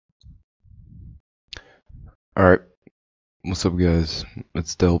Alright, what's up guys?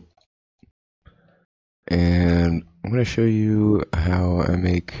 It's Delp, and I'm going to show you how I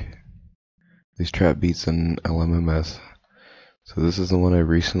make these trap beats in LMMS. So this is the one I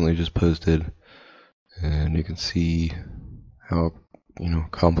recently just posted, and you can see how,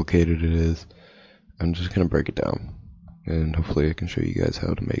 complicated it is. I'm just going to break it down, and hopefully I can show you guys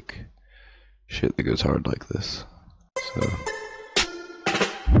how to make shit that goes hard like this.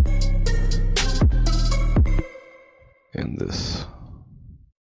 And this.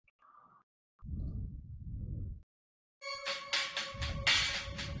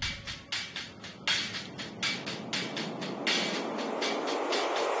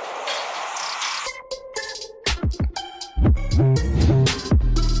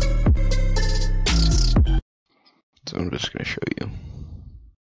 So I'm just going to show you.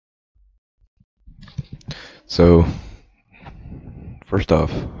 So, first off,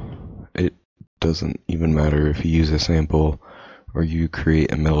 it doesn't even matter if you use a sample or you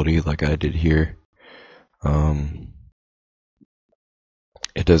create a melody like I did here.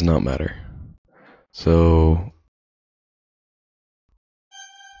 It does not matter. So,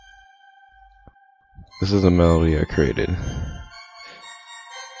 this is a melody I created.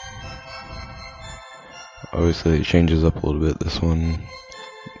 Obviously it changes up a little bit. This one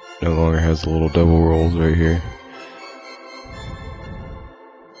no longer has the little double rolls right here.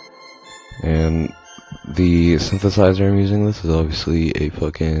 And the synthesizer I'm using this is obviously a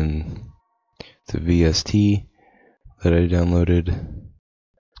it's a VST that I downloaded.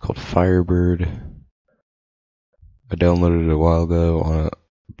 It's called Firebird. I downloaded it a while ago on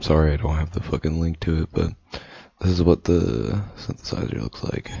sorry I don't have the fucking link to it, but this is what the synthesizer looks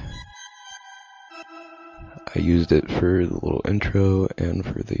like. I used it for the little intro and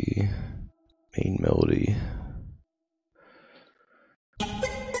for the main melody.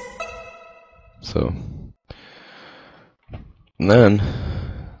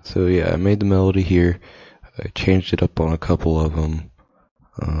 So yeah, I made the melody here. I changed it up on a couple of them.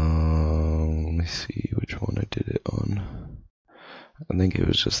 Let me see which one I did it on. I think it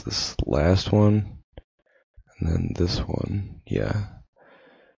was just this last one, and then this one, yeah.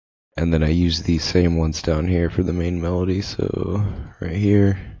 And then I used these same ones down here for the main melody, so right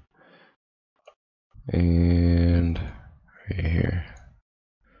here, and right here.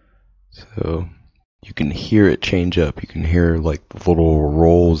 So you can hear it change up. You can hear like the little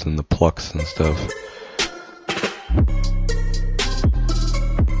rolls and the plucks and stuff.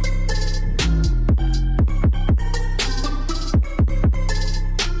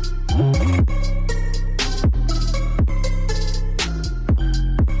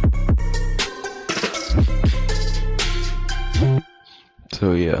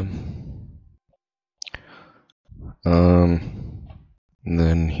 So yeah. And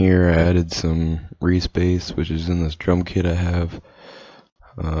then here I added some respace, which is in this drum kit I have.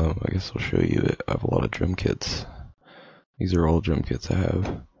 I guess I'll show you it. I have a lot of drum kits. These are all drum kits I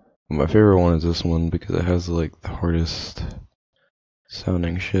have. My favorite one is this one because it has like the hardest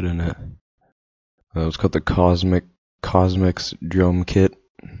sounding shit in it. It's called the Cosmic's drum kit.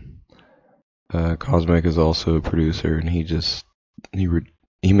 Cosmic is also a producer, and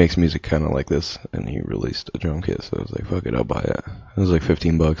he makes music kind of like this, and he released a drum kit, so I was like, fuck it, I'll buy it. It was like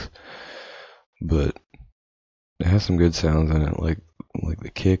 15 bucks, but it has some good sounds in it, like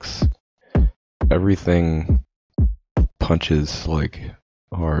the kicks, everything punches like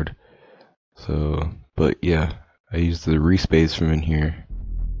hard. So, but yeah, I used the respace from in here.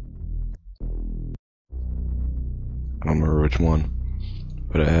 I don't remember which one,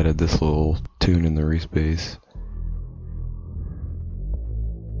 but I added this little tune in the respace.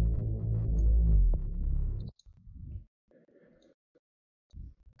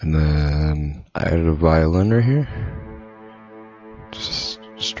 And then I added a violin right here. Just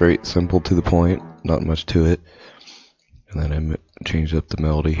straight, simple, to the point, not much to it. And then I changed up the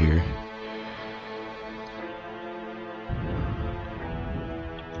melody here.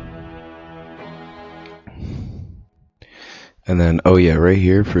 And then, oh yeah, right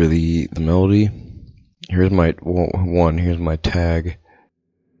here for the melody, here's my here's my tag.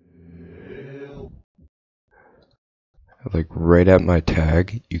 Like right at my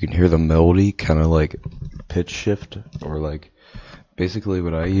tag, you can hear the melody kind of like pitch shift, or like basically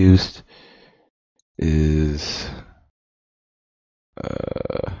what I used is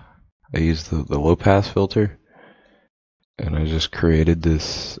I used the low pass filter, and I just created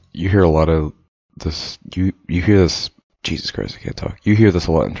this. You hear a lot of this. You hear this. Jesus Christ, I can't talk. You hear this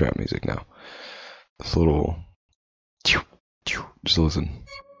a lot in trap music now. This little. Just listen.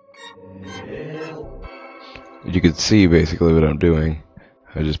 You can see basically what I'm doing.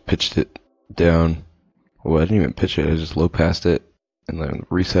 I just pitched it down Well, I didn't even pitch it. I just low passed it and then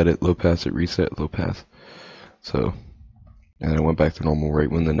reset it, low pass it, reset, low pass. So, and it went back to normal right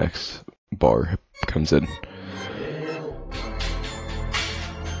when the next bar comes in.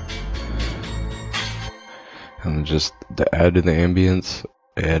 And then just to add to the ambience,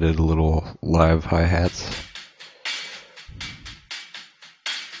 I added a little live hi-hats.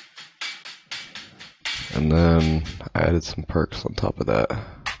 And then I added some perks on top of that.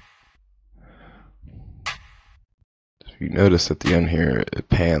 If you notice at the end here, it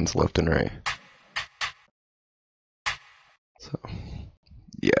pans left and right. So,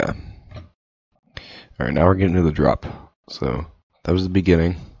 yeah. Alright, now we're getting to the drop. So, that was the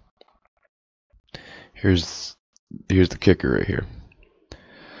beginning. Here's the kicker right here.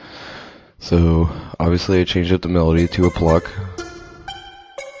 So, obviously I changed up the melody to a pluck.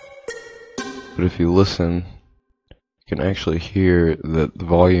 But if you listen, you can actually hear that the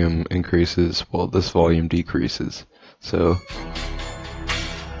volume increases while this volume decreases. So,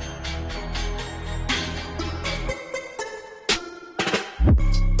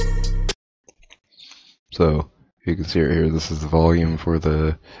 you can see right here, this is the volume for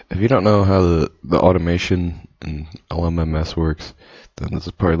the, if you don't know how the automation in LMMS works, then this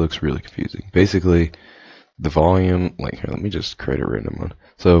probably looks really confusing. Basically, the volume, like here, let me just create a random one.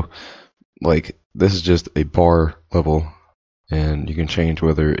 So, like, this is just a bar level, and you can change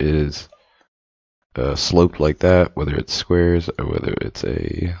whether it is sloped like that, whether it's squares, or whether it's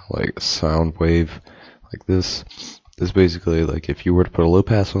a sound wave like this. This basically, like, if you were to put a low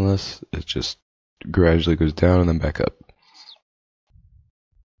pass on this, it just gradually goes down and then back up.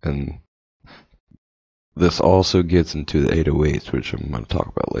 And this also gets into the 808s, which I'm going to talk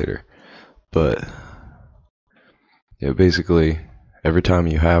about later. But yeah, basically, every time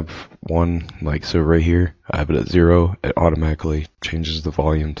you have one, like so right here, I have it at 0, it automatically changes the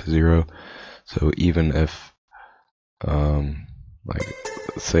volume to 0. So even if, like,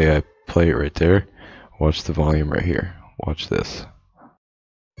 say I play it right there, watch the volume right here. Watch this.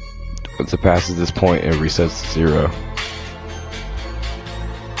 Once it passes this point, it resets to 0.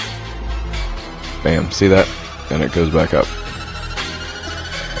 Bam, see that? And it goes back up.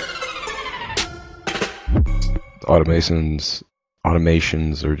 Automations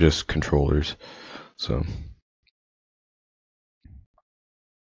are just controllers. So,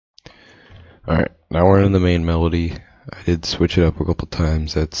 alright, now we're in the main melody. I did switch it up a couple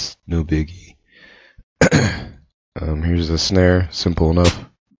times, that's no biggie. Here's the snare, simple enough.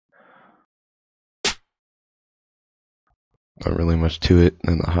 Not really much to it.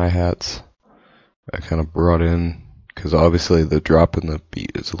 And the hi-hats I kind of brought in, because obviously the drop in the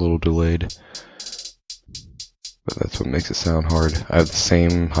beat is a little delayed. But that's what makes it sound hard. I have the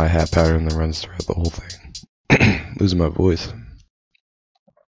same hi-hat pattern that runs throughout the whole thing. Losing my voice.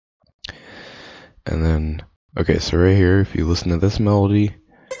 And then, okay, so right here, if you listen to this melody,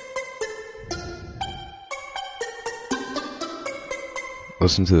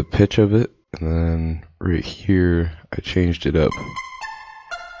 listen to the pitch of it, and then right here, I changed it up.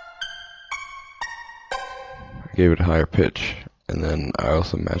 I gave it a higher pitch, and then I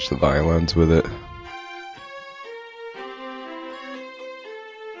also matched the violins with it.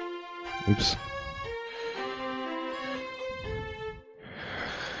 Oops.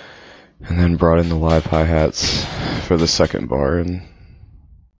 And then brought in the live hi-hats for the second bar, and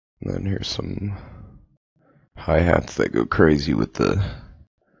then here's some hi-hats that go crazy with the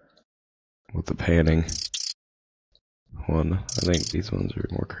panning. I think these ones are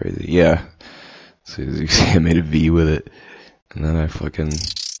more crazy. Yeah. So as you can see, I made a V with it, and then I fucking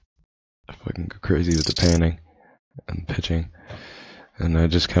go crazy with the panning and pitching. And I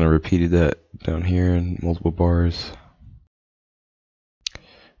just kind of repeated that down here in multiple bars.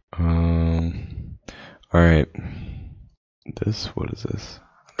 Alright. What is this?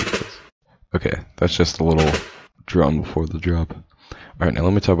 Okay, that's just a little drum before the drop. Alright, now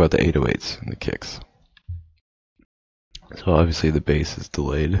let me talk about the 808s and the kicks. So obviously the bass is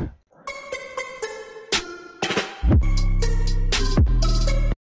delayed.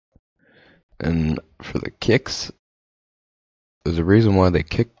 And for the kicks, there's a reason why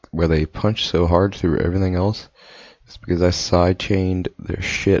they punch so hard through everything else. It's because I sidechained their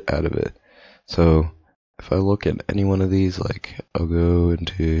shit out of it. So if I look at any one of these, like I'll go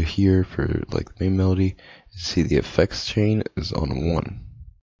into here for like the main melody, you see the effects chain is on 1.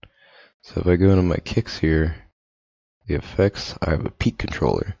 So if I go into my kicks here, the effects, I have a peak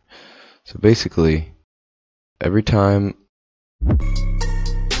controller. So basically, every time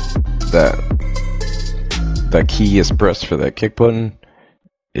that key is pressed for that kick button,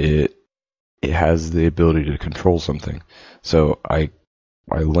 it has the ability to control something. So I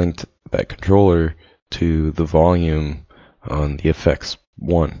linked that controller to the volume on the effects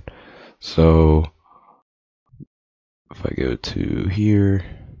one. So if I go to here,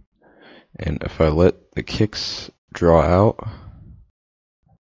 and if I let the kicks draw out,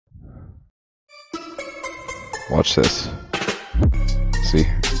 watch this. See?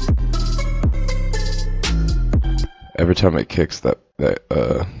 Every time it kicks, that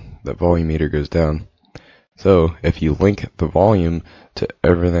volume meter goes down. So if you link the volume to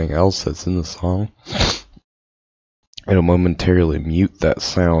everything else that's in the song, it'll momentarily mute that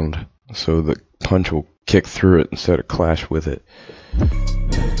sound so the punch will kick through it instead of clash with it.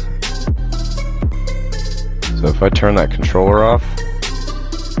 So if I turn that controller off,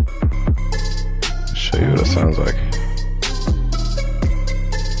 I'll show you what it sounds like.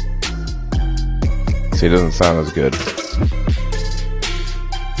 See, it doesn't sound as good.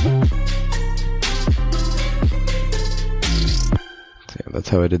 So yeah, that's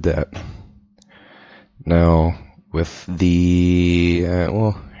how I did that. Now, with the,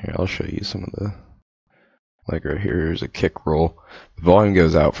 well, here, I'll show you some of the, like right here, here's a kick roll. The volume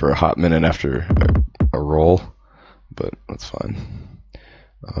goes out for a hot minute after a roll, but that's fine.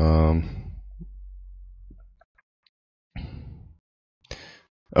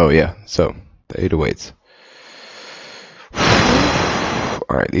 Oh yeah, so the 808s.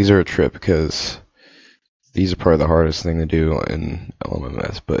 Alright, these are a trip because these are probably the hardest thing to do in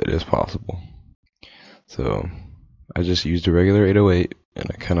LMMS, but it is possible. So I just used a regular 808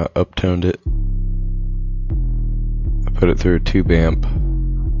 and I kind of uptoned it. I put it through a tube amp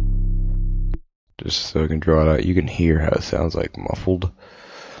just so I can draw it out. You can hear how it sounds like muffled.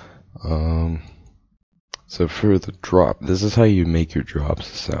 So for the drop, this is how you make your drops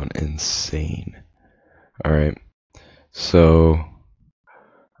sound insane. Alright, so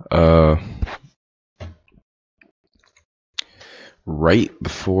right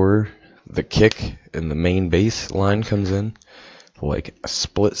before the kick and the main bass line comes in, like a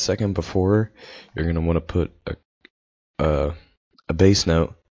split second before, you're gonna want to put a bass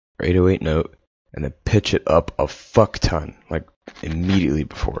note or 808 note and then pitch it up a fuck ton, like immediately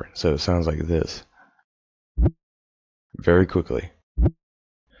before. So it sounds like this. Very quickly.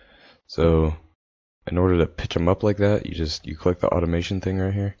 So in order to pitch them up like that, you click the automation thing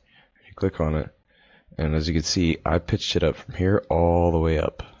right here. You click on it, and as you can see, I pitched it up from here all the way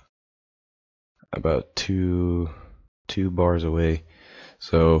up, about two bars away.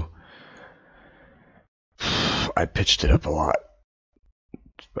 So I pitched it up a lot.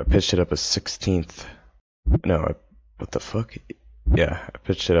 I pitched it up a 16th. No, what the fuck? Yeah, I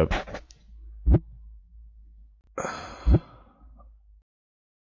pitched it up.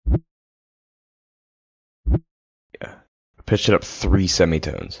 Yeah, I pitched it up 3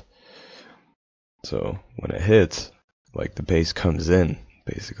 semitones. So when it hits, like the bass comes in,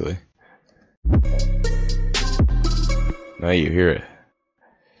 basically. Now you hear it.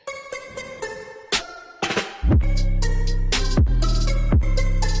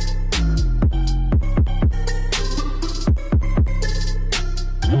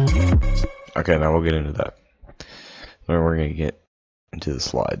 Okay, now we'll get into that. Then we're gonna get into the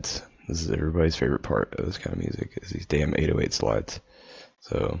slides. This is everybody's favorite part of this kind of music, is these damn 808 slides.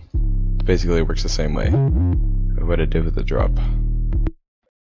 So basically it works the same way. What I did with the drop.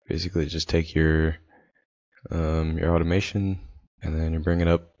 Basically just take your automation and then you bring it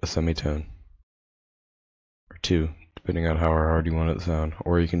up a semitone. Or 2, depending on how hard you want it to sound.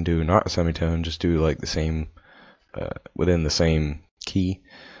 Or you can do not a semitone, just do like the same, within the same key.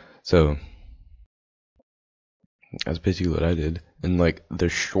 So that's basically what I did. And like the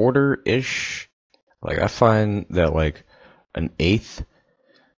shorter-ish, like I find that like an 1/8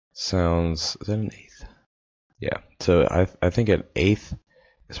 sounds, is that an 1/8? Yeah, so I think an 1/8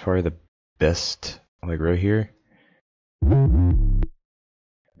 is probably the best, like right here. An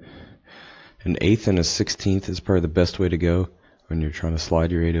 1/8 and a 16th is probably the best way to go when you're trying to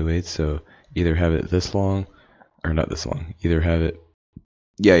slide your 808. So either have it this long, or not this long, either have it,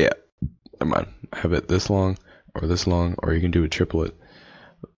 never mind, have it this long, or you can do a triplet.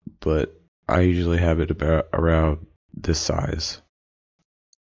 But I usually have it about around this size.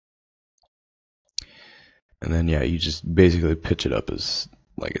 And then yeah, you just basically pitch it up as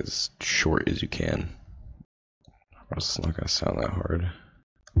short as you can. Or else it's not gonna sound that hard.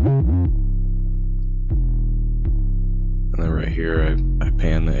 And then right here I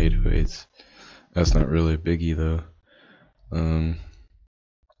pan the 808s. That's not really a biggie though.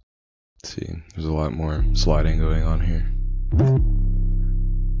 Let's see, there's a lot more sliding going on here.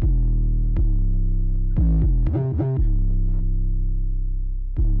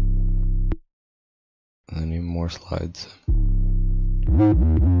 And then even more slides.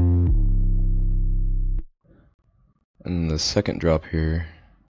 And the second drop here,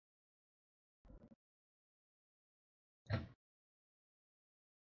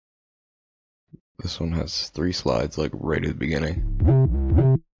 this one has 3 slides, like right at the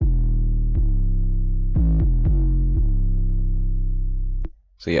beginning.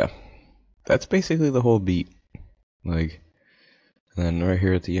 So yeah, that's basically the whole beat. Like, and then right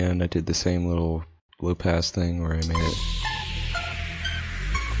here at the end, I did the same little low pass thing where I made it,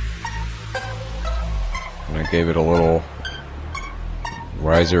 and I gave it a little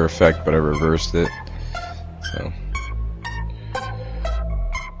riser effect, but I reversed it. So,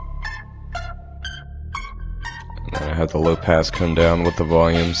 and then I had the low pass come down with the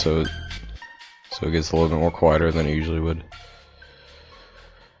volume, so it gets a little bit more quieter than it usually would.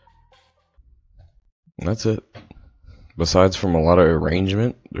 And that's it. Besides from a lot of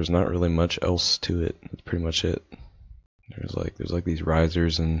arrangement, there's not really much else to it. That's pretty much it. There's like these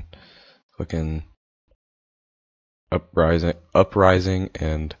risers and fucking uprising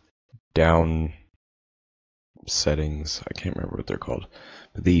and down settings. I can't remember what they're called,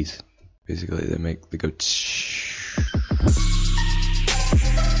 but these basically they go. See,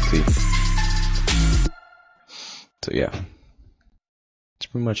 so yeah, that's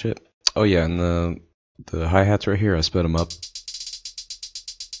pretty much it. Oh yeah, and the hi-hats right here, I sped them up.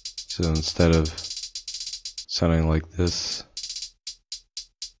 So instead of sounding like this,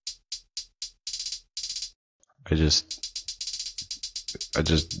 I just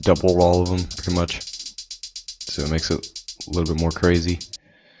doubled all of them pretty much. So it makes it a little bit more crazy.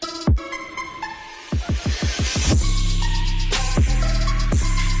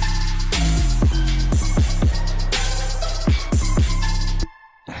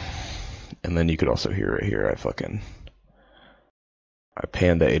 And then you could also hear right here, I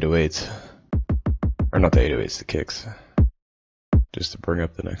panned the 808s. Or not the 808s, the kicks. Just to bring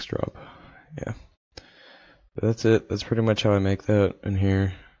up the next drop. Yeah. But that's it. That's pretty much how I make that in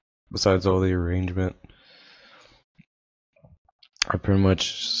here. Besides all the arrangement. I pretty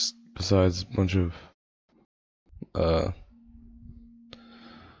much, besides a bunch of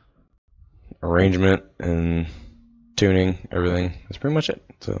arrangement and tuning, everything, that's pretty much it.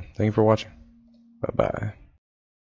 So, thank you for watching. Bye-bye.